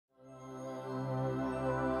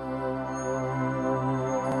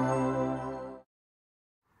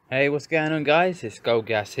Hey, what's going on, guys? It's Gold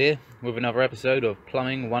Gas here with another episode of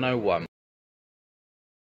Plumbing 101.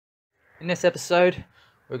 In this episode,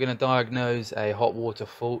 we're going to diagnose a hot water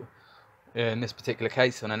fault, in this particular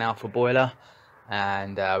case on an alpha boiler,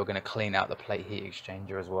 and we're going to clean out the plate heat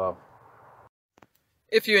exchanger as well.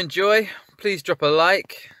 If you enjoy, please drop a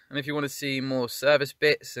like, and if you want to see more service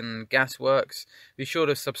bits and gas works, be sure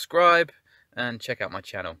to subscribe and check out my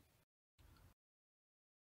channel.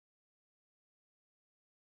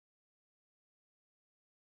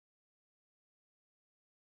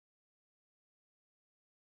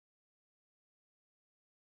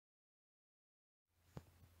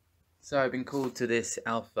 So I've been called to this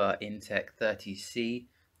Alpha Intec 30C.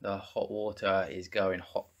 The hot water is going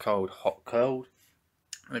hot, cold, hot, cold.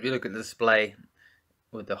 And if you look at the display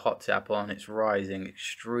with the hot tap on, it's rising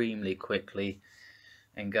extremely quickly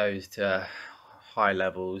and goes to high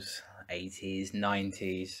levels, 80s,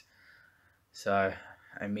 90s. So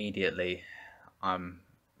immediately I'm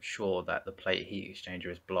sure that the plate heat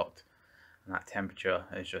exchanger is blocked and that temperature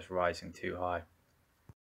is just rising too high.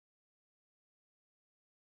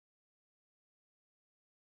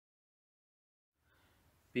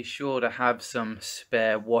 Be sure to have some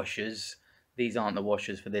spare washers. These aren't the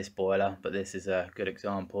washers for this boiler, but this is a good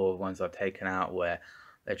example of ones I've taken out where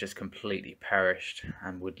they're just completely perished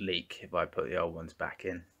and would leak if I put the old ones back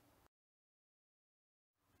in.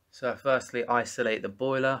 So firstly, isolate the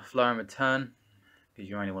boiler, flow and return, because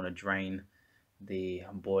you only want to drain the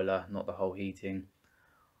boiler, not the whole heating.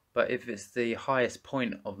 But if it's the highest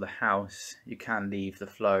point of the house, you can leave the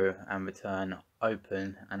flow and return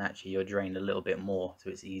open, and actually you're drained a little bit more, so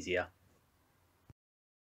it's easier.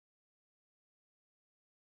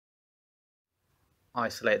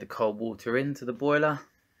 Isolate the cold water into the boiler,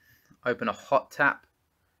 open a hot tap,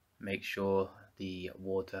 make sure the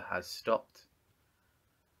water has stopped.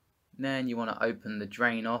 Then you want to open the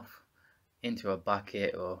drain off into a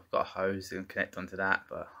bucket, or got a hose and connect onto that,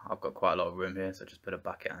 but I've got quite a lot of room here, so just put a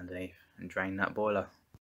bucket underneath and drain that boiler.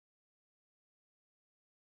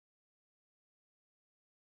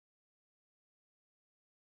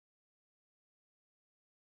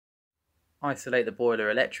 Isolate the boiler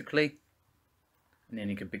electrically, and then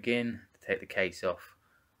you can begin to take the case off.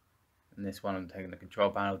 And this one I'm taking the control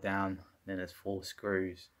panel down, then there's 4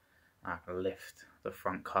 screws. I can lift the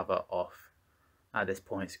front cover off. At this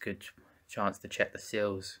point it's a good chance to check the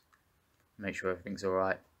seals, make sure everything's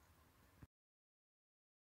alright.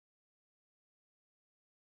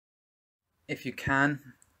 If you can,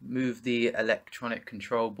 move the electronic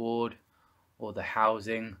control board or the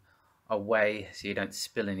housing away so you don't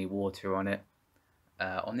spill any water on it.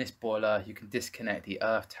 On this boiler you can disconnect the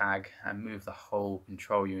earth tag and move the whole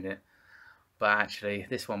control unit, but actually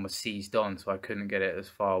this one was seized on, so I couldn't get it as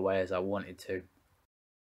far away as I wanted to.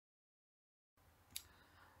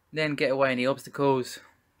 Then get away any obstacles,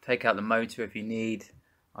 take out the motor if you need.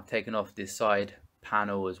 I've taken off this side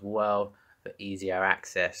panel as well for easier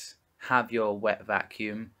access. Have your wet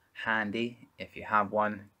vacuum handy if you have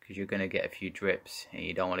one, because you're going to get a few drips and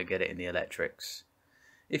you don't want to get it in the electrics.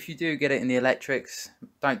 If you do get it in the electrics,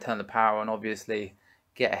 don't turn the power on obviously,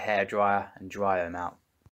 get a hairdryer and dry them out.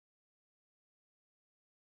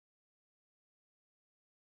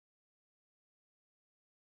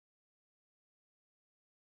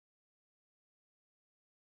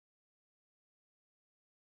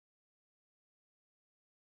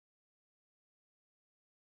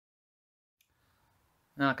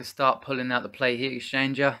 Now I can start pulling out the plate heat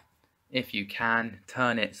exchanger. If you can,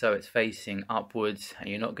 turn it so it's facing upwards and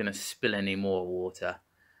you're not going to spill any more water.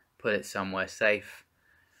 Put it somewhere safe.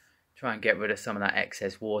 Try and get rid of some of that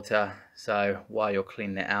excess water, so while you're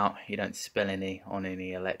cleaning it out you don't spill any on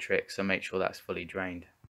any electric, so make sure that's fully drained.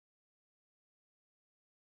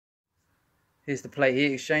 Here's the plate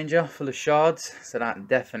heat exchanger full of shards, so that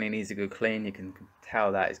definitely needs a good clean. You can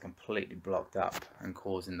tell that is completely blocked up and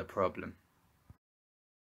causing the problem.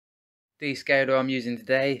 Descaler I'm using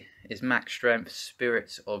today is Max Strength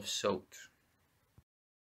Spirits of Salt.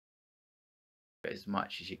 As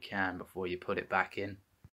much as you can before you put it back in.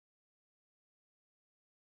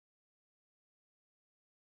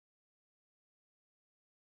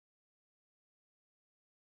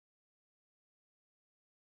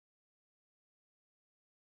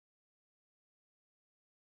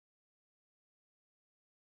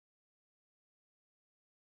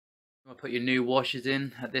 I'll put your new washers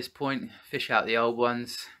in at this point, fish out the old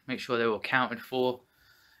ones, make sure they're all accounted for.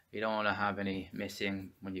 You don't want to have any missing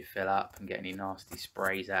when you fill up and get any nasty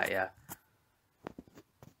sprays at you.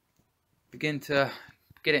 Begin to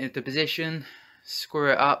get it into position,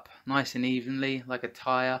 screw it up nice and evenly like a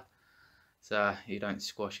tyre, so you don't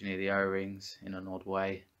squash any of the O-rings in an odd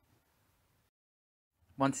way.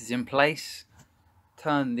 Once it's in place,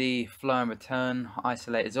 turn the flow and return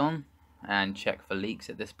isolators on and check for leaks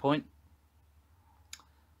at this point.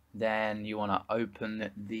 Then you want to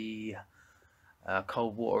open the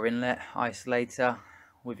cold water inlet isolator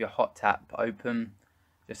with your hot tap open,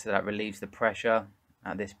 just so that relieves the pressure.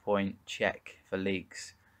 At this point, check for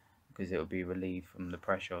leaks because it will be relieved from the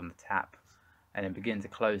pressure on the tap, and then begin to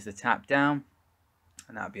close the tap down,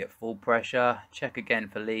 and that'll be at full pressure. Check again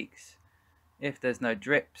for leaks. If there's no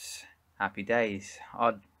drips, happy days.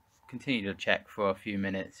 I'd continue to check for a few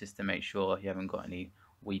minutes just to make sure you haven't got any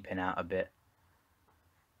weeping out a bit.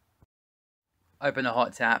 Open the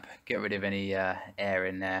hot tap, get rid of any air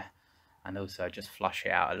in there, and also just flush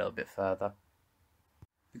it out a little bit further.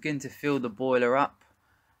 Begin to fill the boiler up,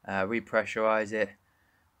 repressurize it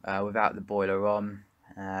without the boiler on.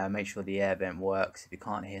 Make sure the air vent works. If you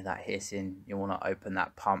can't hear that hissing, you want to open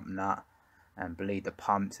that pump nut and bleed the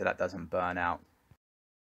pump so that doesn't burn out.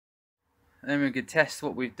 Then we can test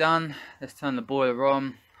what we've done. Let's turn the boiler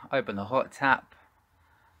on, open the hot tap,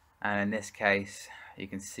 and in this case you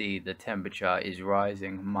can see the temperature is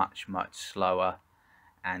rising much slower,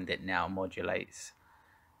 and it now modulates.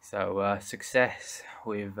 So success,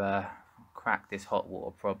 we've cracked this hot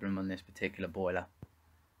water problem on this particular boiler.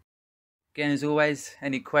 Again, as always,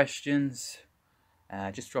 any questions,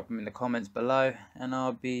 just drop them in the comments below and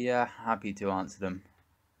I'll be happy to answer them.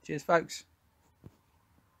 Cheers folks.